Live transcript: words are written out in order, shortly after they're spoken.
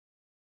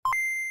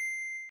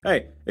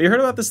Hey, have you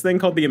heard about this thing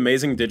called the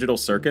Amazing Digital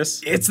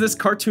Circus? It's this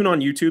cartoon on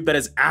YouTube that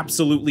has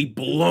absolutely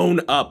blown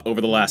up over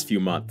the last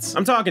few months.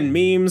 I'm talking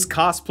memes,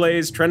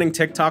 cosplays, trending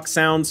TikTok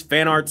sounds,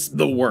 fan arts,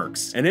 the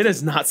works. And it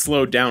has not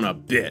slowed down a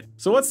bit.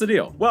 So what's the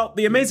deal? Well,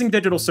 the Amazing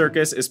Digital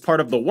Circus is part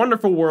of the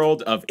wonderful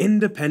world of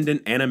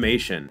independent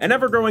animation, an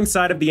ever-growing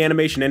side of the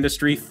animation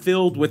industry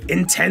filled with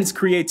intense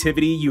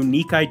creativity,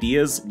 unique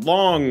ideas,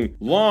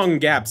 long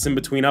gaps in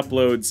between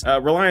uploads,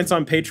 reliance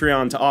on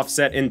Patreon to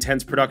offset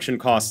intense production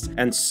costs,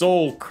 and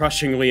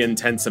soul-crushingly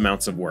intense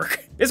amounts of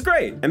work. It's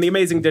great! And the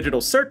Amazing Digital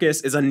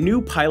Circus is a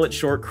new pilot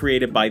short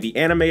created by the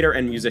animator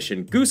and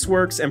musician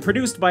Gooseworks and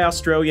produced by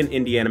Australian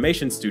indie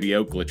animation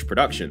studio Glitch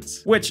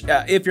Productions. Which,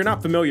 if you're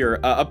not familiar,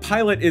 a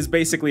pilot is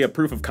basically a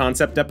proof of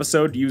concept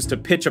episode used to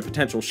pitch a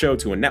potential show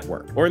to a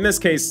network, or in this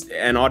case,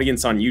 an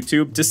audience on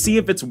YouTube, to see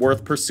if it's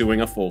worth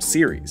pursuing a full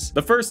series.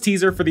 The first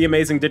teaser for the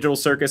Amazing Digital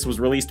Circus was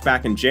released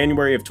back in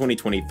January of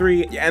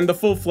 2023, and the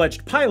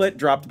full-fledged pilot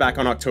dropped back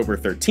on October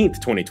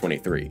 13th,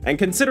 2023. And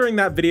considering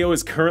that video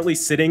is currently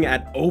sitting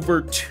at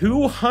over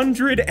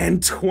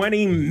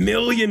 220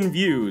 million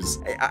views,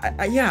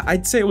 yeah,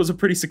 I'd say it was a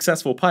pretty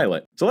successful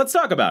pilot. So let's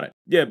talk about it.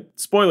 Yeah,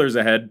 spoilers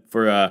ahead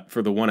for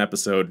the one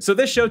episode. So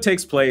this show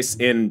takes place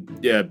in,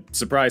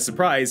 surprise,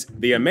 surprise,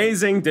 the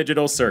Amazing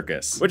Digital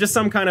Circus, which is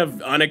some kind of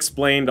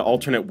unexplained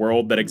alternate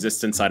world that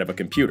exists inside of a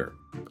computer.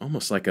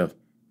 Almost like a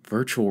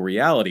virtual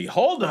reality.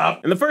 Hold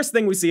up! And the first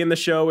thing we see in the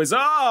show is,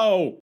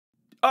 oh,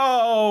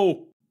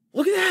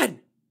 look at that!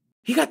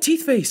 He got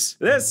teeth face.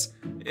 This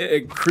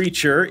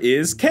creature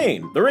is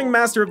Kane, the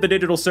ringmaster of the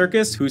digital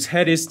circus, whose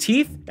head is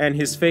teeth, and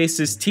his face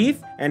is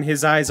teeth, and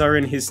his eyes are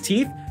in his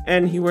teeth,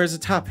 and he wears a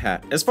top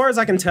hat. As far as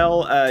I can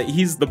tell,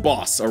 he's the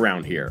boss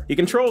around here. He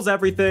controls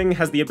everything,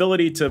 has the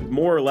ability to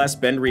more or less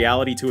bend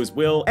reality to his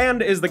will,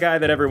 and is the guy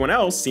that everyone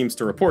else seems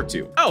to report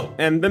to. Oh,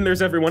 and then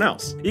there's everyone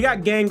else. You got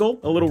Gangle,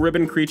 a little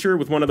ribbon creature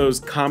with one of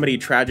those comedy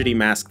tragedy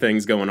mask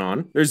things going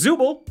on. There's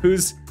Zooble,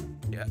 who's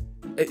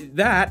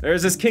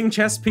there's this king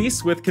chess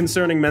piece with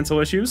concerning mental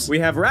issues. We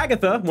have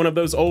Ragatha, one of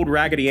those old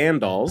Raggedy Ann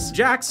dolls.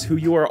 Jax, who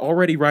you are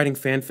already writing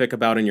fanfic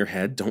about in your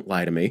head, don't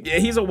lie to me.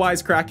 He's a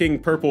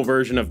wisecracking purple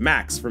version of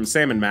Max from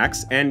Salmon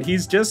Max, and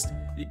he's just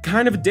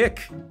kind of a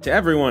dick to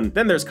everyone.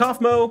 Then there's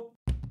Kaufmo,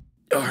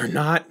 or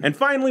not. And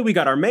finally, we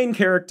got our main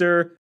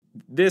character,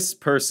 this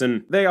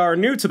person. They are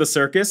new to the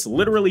circus,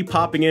 literally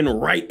popping in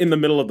right in the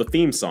middle of the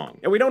theme song.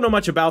 And we don't know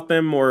much about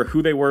them or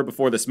who they were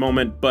before this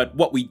moment, but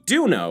what we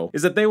do know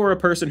is that they were a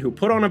person who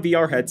put on a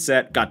VR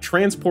headset, got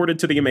transported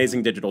to the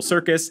Amazing Digital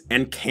Circus,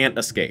 and can't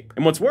escape.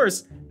 And what's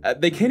worse,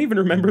 they can't even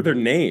remember their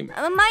name.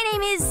 My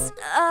name is,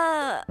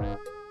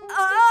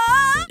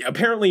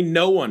 Apparently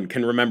no one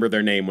can remember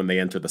their name when they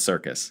enter the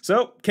circus.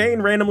 So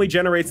Kane randomly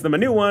generates them a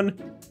new one,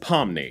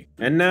 Pomni.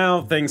 And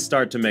now things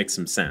start to make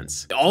some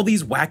sense. All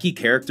these wacky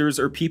characters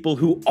are people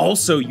who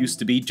also used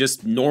to be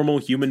just normal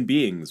human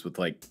beings with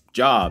like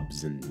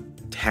jobs and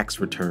tax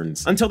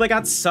returns, until they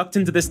got sucked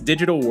into this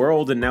digital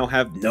world and now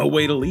have no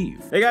way to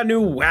leave. They got new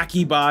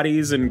wacky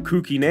bodies and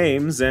kooky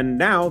names, and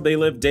now they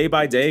live day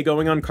by day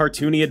going on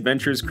cartoony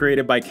adventures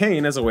created by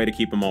Kane as a way to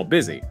keep them all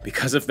busy.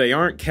 Because if they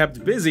aren't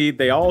kept busy,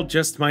 they all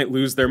just might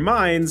lose their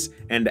minds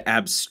and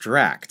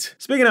abstract.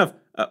 Speaking of,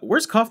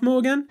 where's Kaufmo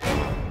again?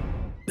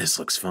 This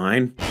looks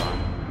fine.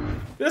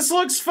 This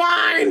looks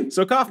fine!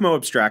 So Kaufmo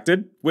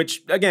abstracted,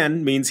 which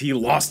again means he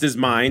lost his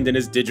mind and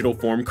his digital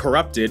form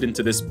corrupted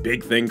into this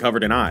big thing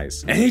covered in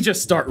eyes. And he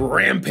just start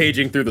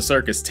rampaging through the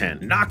circus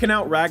tent, knocking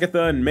out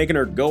Ragatha and making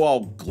her go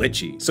all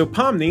glitchy. So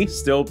Pomni,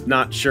 still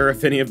not sure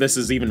if any of this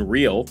is even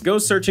real,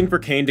 goes searching for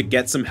Kane to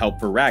get some help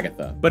for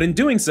Ragatha. But in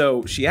doing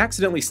so, she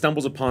accidentally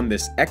stumbles upon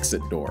this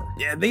exit door.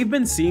 Yeah, they've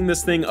been seeing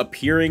this thing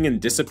appearing and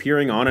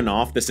disappearing on and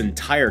off this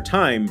entire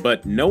time,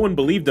 but no one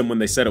believed them when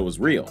they said it was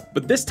real.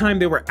 But this time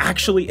they were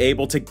actually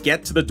able to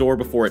get to the door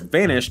before it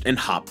vanished and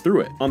hop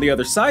through it. On the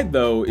other side,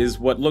 though, is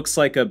what looks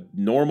like a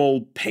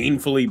normal,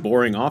 painfully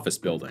boring office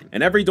building.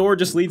 And every door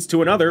just leads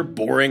to another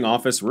boring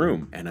office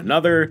room, and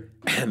another,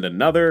 and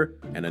another,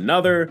 and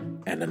another,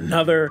 and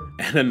another,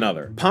 and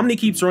another. Pomni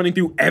keeps running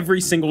through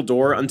every single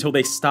door until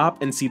they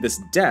stop and see this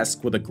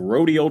desk with a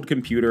grody old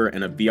computer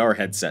and a VR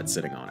headset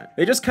sitting on it.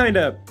 They just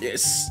kinda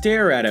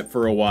stare at it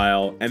for a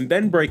while and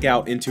then break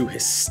out into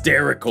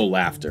hysterical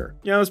laughter.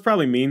 You know, this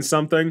probably means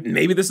something.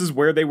 Maybe this is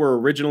where they were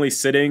originally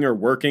sitting or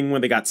working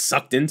when they got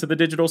sucked into the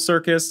digital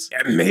circus.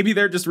 Maybe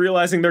they're just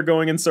realizing they're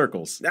going in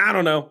circles. I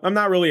don't know. I'm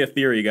not really a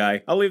theory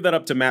guy. I'll leave that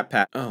up to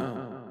MatPat.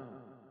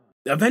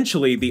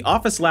 Eventually, the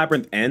office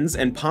labyrinth ends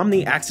and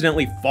Pomni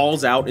accidentally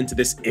falls out into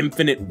this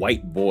infinite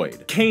white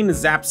void. Kane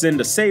zaps in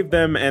to save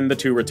them and the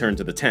two return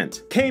to the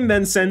tent. Kane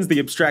then sends the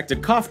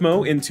abstracted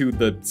Kaufmo into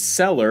the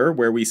cellar,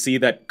 where we see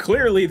that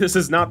clearly this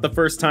is not the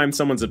first time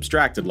someone's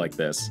abstracted like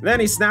this. Then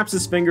he snaps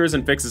his fingers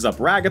and fixes up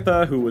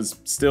Ragatha, who was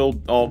still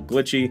all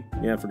glitchy.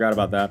 Yeah, I forgot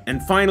about that.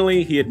 And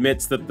finally, he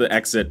admits that the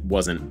exit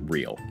wasn't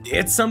real.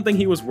 It's something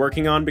he was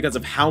working on because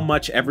of how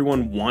much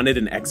everyone wanted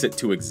an exit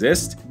to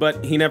exist,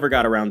 but he never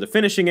got around to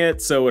finishing it,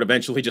 infinite, so it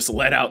eventually just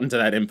let out into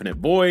that infinite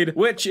void,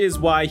 which is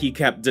why he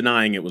kept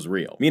denying it was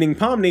real. Meaning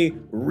Pomni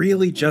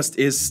really just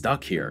is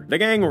stuck here. The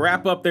gang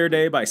wrap up their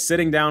day by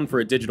sitting down for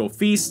a digital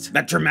feast.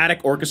 That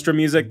dramatic orchestra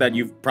music that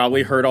you've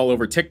probably heard all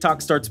over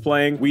TikTok starts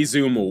playing. We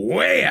zoom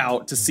way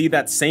out to see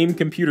that same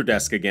computer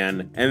desk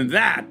again, and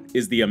that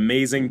is the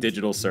Amazing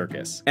Digital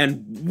Circus.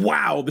 And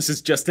wow, this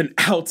is just an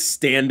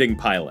outstanding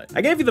pilot.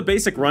 I gave you the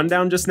basic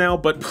rundown just now,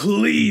 but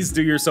please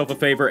do yourself a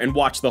favor and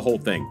watch the whole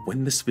thing.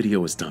 When this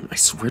video is done, I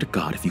swear to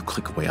God, if you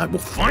click away, I will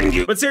find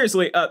you. But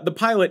seriously, the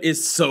pilot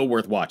is so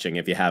worth watching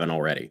if you haven't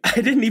already.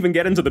 I didn't even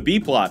get into the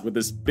B-plot with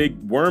this big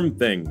worm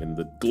thing and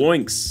the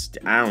gloinks.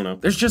 I don't know.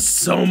 There's just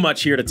so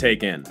much here to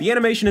take in. The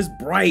animation is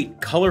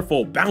bright,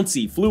 colorful,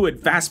 bouncy,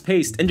 fluid,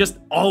 fast-paced, and just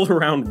all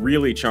around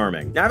really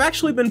charming. Now, I've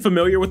actually been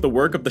familiar with the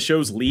work of the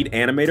show's lead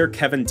animator,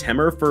 Kevin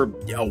Temmer, for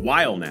a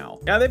while now.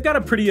 Now, they've got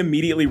a pretty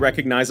immediately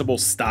recognizable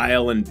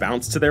style and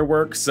bounce to their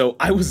work, so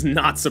I was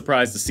not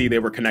surprised to see they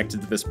were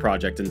connected to this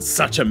project in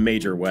such a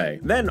major way.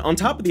 Then, on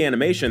top of the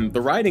animation,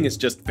 the writing is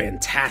just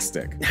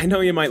fantastic. I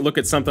know you might look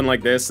at something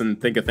like this and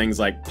think of things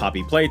like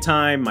Poppy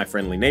Playtime, My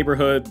Friendly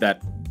Neighborhood,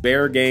 that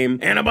Bear game,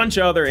 and a bunch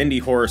of other indie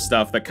horror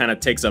stuff that kind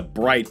of takes a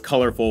bright,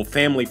 colorful,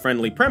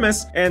 family-friendly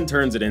premise and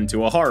turns it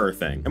into a horror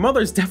thing. And while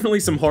there's definitely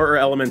some horror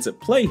elements at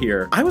play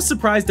here, I was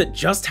surprised at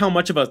just how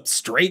much of a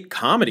straight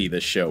comedy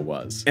this show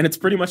was. And it's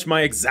pretty much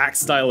my exact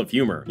style of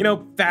humor. You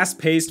know,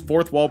 fast-paced,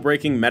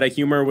 fourth-wall-breaking meta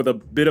humor with a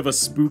bit of a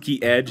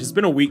spooky edge has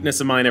been a weakness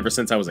of mine ever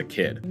since I was a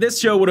kid. This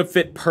show would have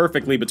fit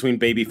perfectly between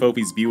Baby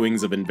Fofi's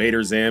viewings of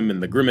Invader Zim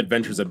and The Grim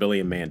Adventures of Billy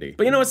and Mandy.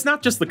 But you know, it's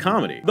not just the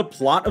comedy. The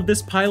plot of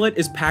this pilot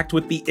is packed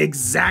with the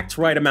exact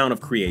right amount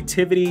of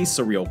creativity,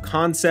 surreal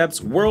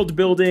concepts, world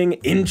building,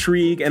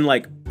 intrigue, and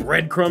like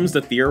breadcrumbs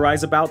to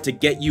theorize about to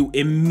get you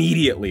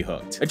immediately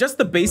hooked. And just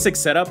the basic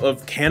setup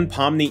of can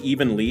Pomni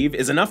even leave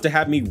is enough to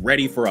have me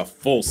ready for a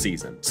full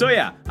season. So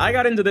yeah, I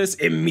got into this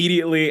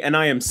immediately and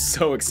I am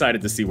so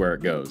excited to see where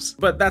it goes.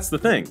 But that's the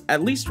thing,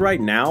 at least right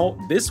now,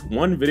 this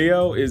one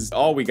video is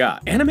all we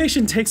got.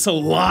 Animation takes a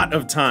lot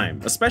of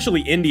time,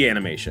 especially indie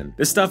animation.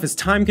 This stuff is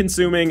time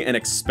consuming and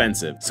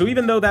expensive. So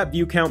even though that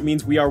view count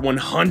means we are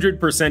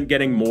 100%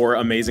 getting more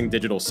Amazing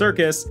Digital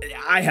Circus,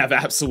 I have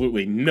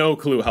absolutely no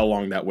clue how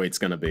long that wait's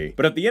gonna be.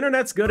 But if the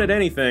internet's good at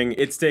anything,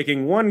 it's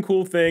taking one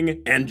cool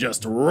thing and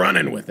just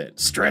running with it.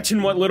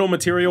 Stretching what little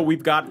material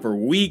we've got for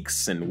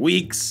weeks and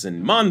weeks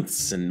and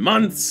months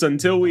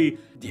until we,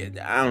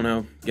 I don't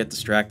know, get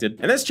distracted.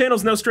 And this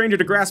channel's no stranger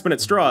to grasping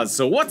at straws,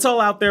 so what's all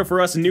out there for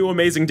us new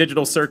Amazing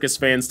Digital Circus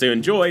fans to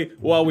enjoy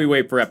while we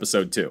wait for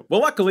episode 2?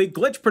 Well, luckily,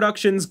 Glitch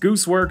Productions,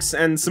 Gooseworks,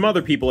 and some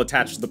other people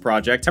attached to the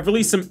project have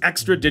released some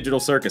extra Digital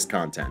Circus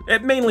content.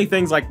 Mainly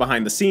things like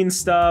behind-the-scenes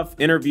stuff,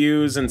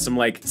 interviews, and some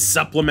like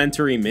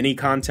supplementary mini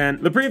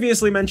content. The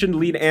previously mentioned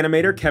lead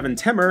animator, Kevin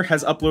Temmer,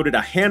 has uploaded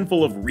a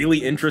handful of really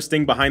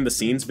interesting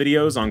behind-the-scenes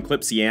videos on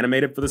clips he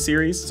animated for the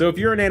series. So if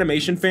you're an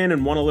animation fan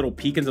and want a little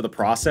peek into the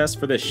process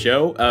for this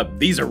show,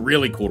 these are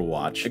really cool to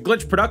watch.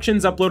 Glitch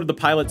Productions uploaded the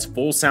pilot's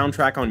full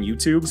soundtrack on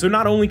YouTube, so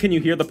not only can you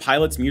hear the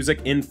pilot's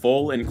music in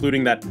full,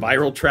 including that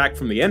viral track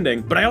from the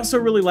ending, but I also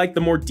really like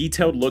the more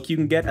detailed look you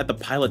can get at the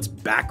pilot's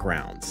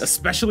backgrounds,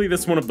 especially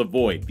this one of the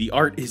Void. The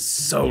art is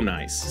so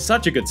nice.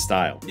 Such a good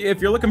style.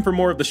 If you're looking for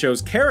more of the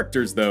show's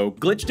characters though,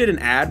 Glitch did an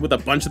ad with a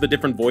bunch of the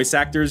different voice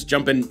actors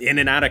jumping in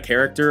and out of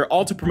character,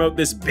 all to promote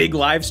this big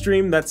live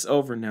stream that's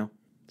over now.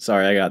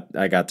 Sorry,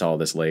 I got to all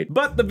this late.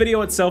 But the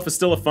video itself is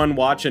still a fun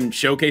watch and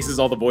showcases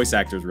all the voice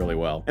actors really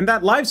well. And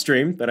that live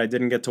stream that I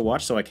didn't get to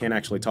watch, so I can't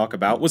actually talk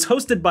about, was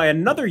hosted by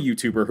another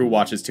YouTuber who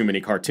watches too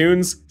many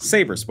cartoons,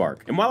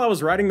 Saberspark. And while I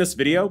was writing this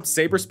video,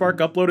 Saberspark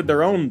uploaded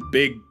their own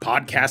big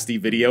podcasty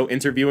video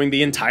interviewing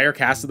the entire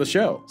cast of the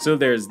show. So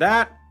there's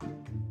that,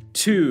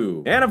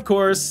 too. And of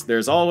course,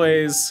 there's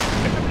always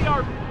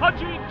our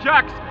Pudgy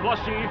Jack's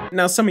plushie.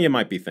 Now some of you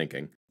might be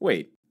thinking,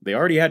 wait, they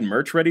already had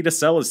merch ready to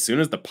sell as soon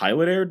as the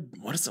pilot aired?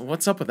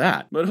 What's up with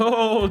that? But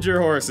hold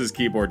your horses,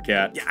 keyboard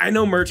cat. Yeah, I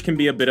know merch can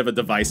be a bit of a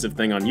divisive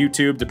thing on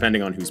YouTube,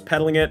 depending on who's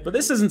peddling it, but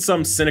this isn't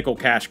some cynical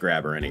cash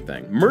grab or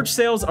anything. Merch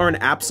sales are an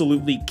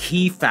absolutely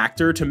key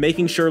factor to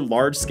making sure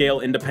large-scale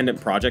independent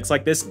projects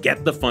like this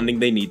get the funding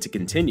they need to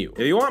continue.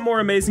 If you want more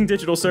Amazing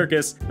Digital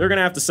Circus, they're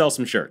gonna have to sell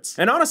some shirts.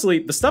 And honestly,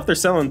 the stuff they're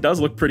selling does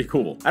look pretty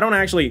cool. I don't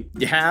actually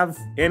have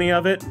any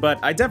of it, but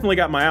I definitely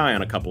got my eye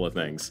on a couple of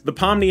things. The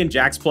Pomni and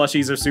Jax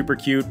plushies are super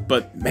cute,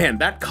 but man,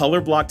 that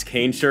color-blocked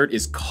Kane shirt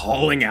is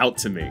calling out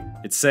to me.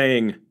 It's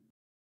saying,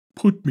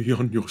 "Put me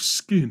on your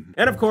skin."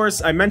 And of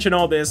course, I mention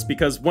all this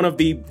because one of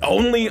the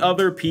only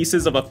other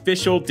pieces of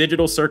official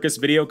Digital Circus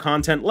video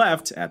content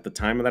left, at the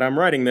time that I'm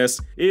writing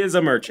this, is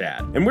a merch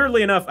ad. And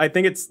weirdly enough, I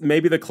think it's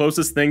maybe the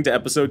closest thing to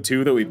episode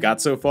 2 that we've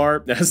got so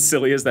far, as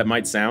silly as that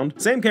might sound.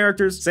 Same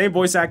characters, same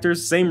voice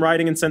actors, same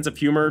writing and sense of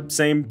humor,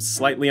 same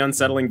slightly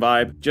unsettling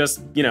vibe,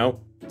 just, you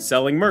know,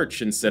 selling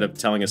merch instead of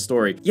telling a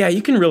story. Yeah,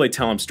 you can really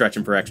tell I'm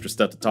stretching for extra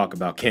stuff to talk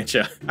about, can't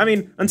ya? I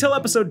mean, until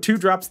episode 2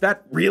 drops,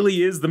 that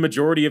really is the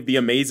majority of the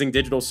Amazing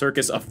Digital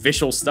Circus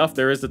official stuff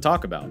there is to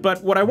talk about.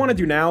 But what I want to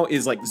do now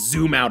is like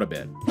zoom out a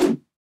bit.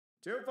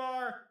 Too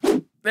far!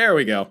 There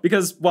we go.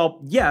 Because, well,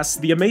 yes,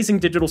 the Amazing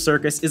Digital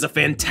Circus is a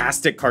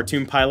fantastic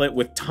cartoon pilot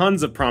with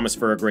tons of promise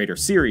for a greater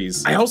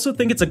series, I also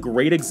think it's a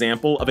great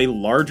example of a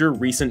larger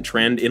recent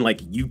trend in,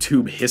 like,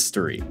 YouTube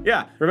history.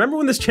 Yeah, remember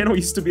when this channel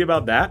used to be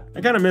about that?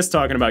 I kinda miss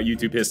talking about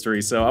YouTube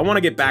history, so I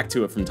wanna get back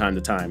to it from time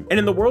to time. And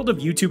in the world of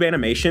YouTube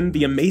animation,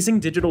 the Amazing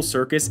Digital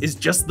Circus is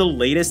just the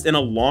latest in a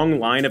long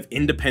line of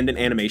independent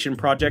animation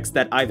projects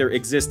that either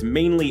exist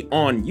mainly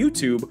on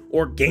YouTube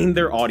or gain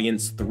their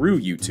audience through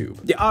YouTube.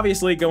 Yeah,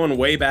 obviously, going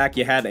way back,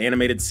 you had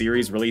animated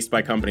series released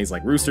by companies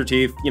like Rooster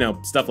Teeth, you know,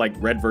 stuff like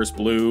Red vs.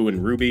 Blue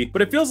and Ruby,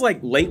 but it feels like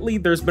lately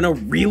there's been a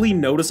really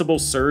noticeable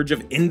surge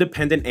of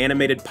independent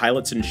animated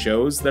pilots and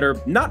shows that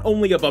are not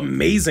only of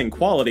amazing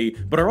quality,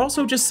 but are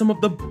also just some of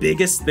the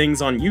biggest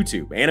things on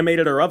YouTube,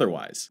 animated or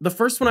otherwise. The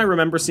first one I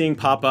remember seeing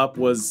pop up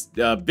was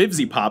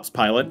Bibsy Pop's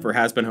pilot for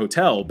Hazbin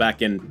Hotel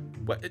back in,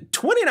 what,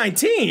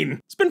 2019?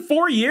 It's been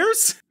 4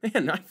 years?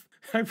 Man,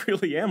 I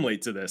really am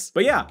late to this.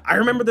 But yeah, I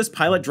remember this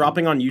pilot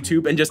dropping on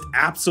YouTube and just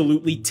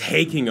absolutely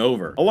taking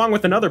over, along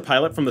with another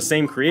pilot from the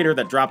same creator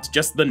that dropped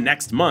just the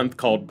next month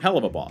called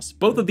Helluva Boss.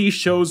 Both of these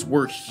shows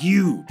were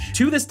huge.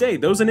 To this day,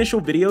 those initial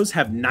videos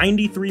have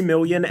 93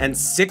 million and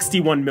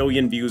 61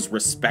 million views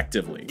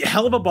respectively.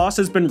 Helluva Boss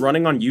has been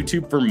running on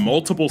YouTube for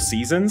multiple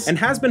seasons, and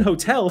Hazbin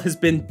Hotel has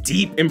been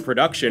deep in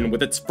production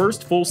with its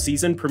first full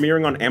season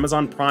premiering on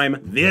Amazon Prime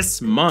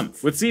this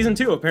month, with season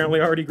 2 apparently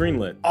already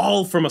greenlit.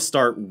 All from a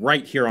start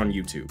right here on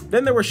YouTube.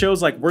 Then there were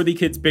shows like Worthy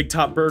Kid's Big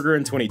Top Burger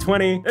in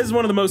 2020. This is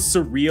one of the most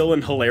surreal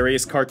and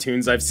hilarious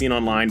cartoons I've seen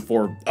online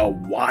for a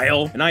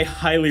while, and I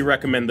highly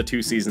recommend the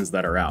 2 seasons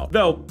that are out.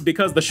 Though,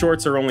 because the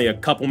shorts are only a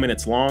couple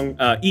minutes long,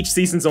 each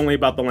season's only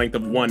about the length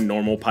of one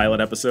normal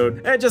pilot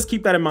episode, and just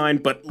keep that in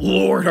mind, but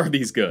lord are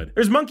these good.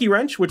 There's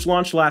MonkeyWrench, which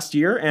launched last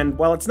year, and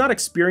while it's not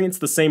experienced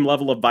the same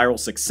level of viral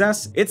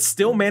success, it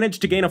still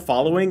managed to gain a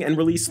following and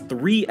release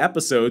 3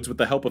 episodes with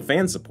the help of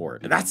fan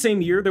support. That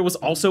same year, there was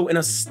also an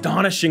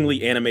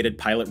astonishingly animated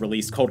pilot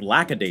release called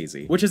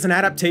Lackadaisy, which is an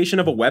adaptation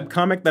of a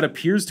webcomic that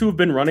appears to have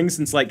been running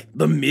since like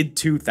the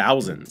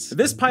mid-2000s.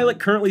 This pilot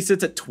currently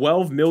sits at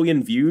 12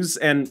 million views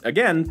and,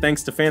 again,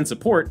 thanks to fan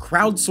support,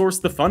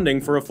 crowdsourced the funding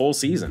for a full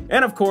season.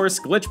 And of course,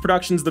 Glitch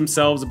Productions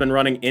themselves have been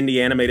running indie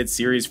animated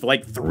series for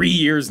like 3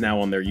 years now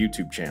on their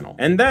YouTube channel.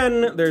 And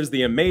then there's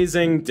the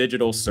Amazing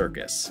Digital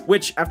Circus,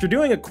 which, after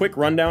doing a quick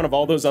rundown of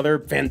all those other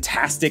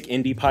fantastic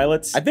indie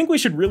pilots, I think we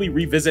should really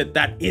revisit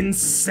that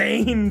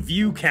insane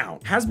view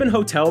count. Hazbin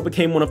Hotel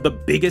became one of the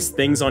biggest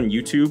things on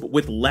YouTube,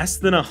 with less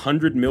than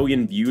 100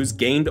 million views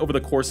gained over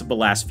the course of the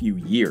last few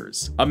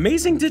years.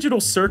 Amazing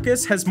Digital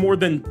Circus has more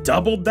than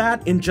doubled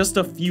that in just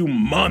a few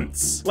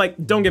months. Like,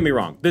 don't get me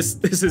wrong, this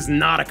is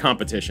not a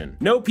competition.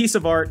 No piece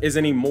of art is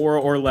any more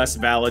or less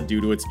valid due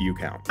to its view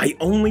count. I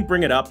only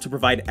bring it up to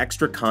provide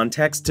extra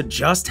context to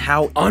just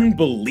how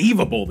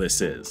unbelievable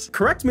this is.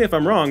 Correct me if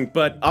I'm wrong,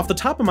 but off the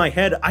top of my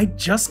head, I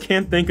just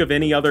can't think of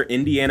any other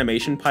indie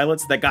animation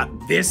pilots that got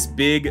this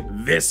big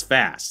this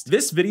fast.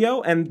 This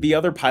video and the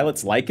other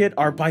pilots like it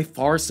are by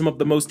far some of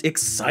the most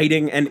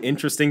exciting and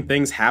interesting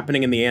things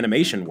happening in the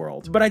animation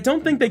world, but I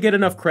don't think they get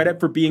enough credit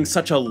for being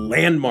such a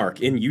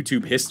landmark in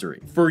YouTube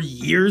history. For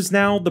years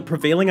now, the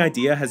prevailing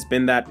idea has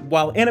been that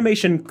while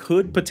animation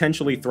could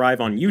potentially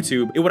thrive on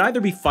YouTube, it would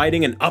either be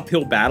fighting an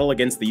uphill battle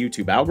against the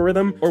YouTube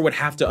algorithm or would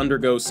have to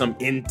undergo some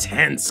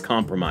intense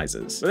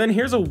compromises. But then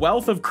here's a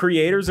wealth of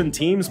creators and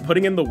teams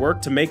putting in the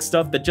work to make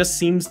stuff that just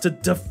seems to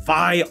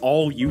defy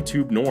all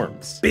YouTube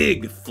norms.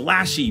 Big,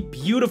 flashy,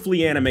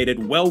 beautifully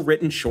animated,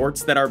 well-written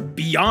shorts that are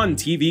beyond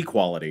TV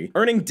quality,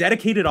 earning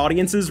dedicated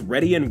audiences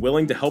ready and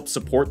willing to help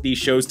support these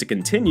shows to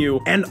continue,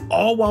 and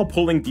all while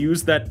pulling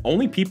views that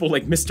only people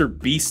like Mr.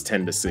 Beast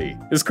tend to see.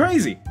 It's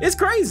crazy. It's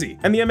crazy.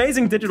 And the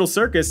Amazing Digital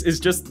Circus is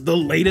just the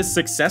latest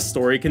success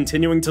story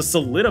continuing to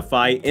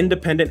solidify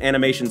independent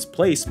animation's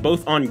place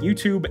both on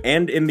YouTube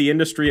and in the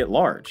industry at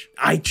large.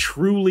 I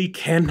truly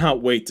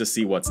cannot wait to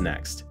see what's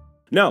next.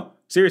 No,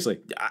 seriously,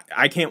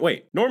 I can't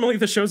wait. Normally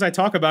the shows I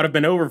talk about have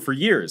been over for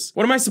years.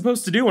 What am I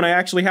supposed to do when I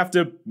actually have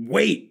to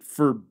wait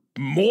for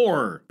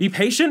more? Be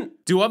patient?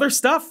 Do other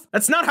stuff?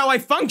 That's not how I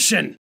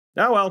function!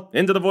 Oh well,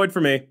 into the void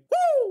for me. Woo!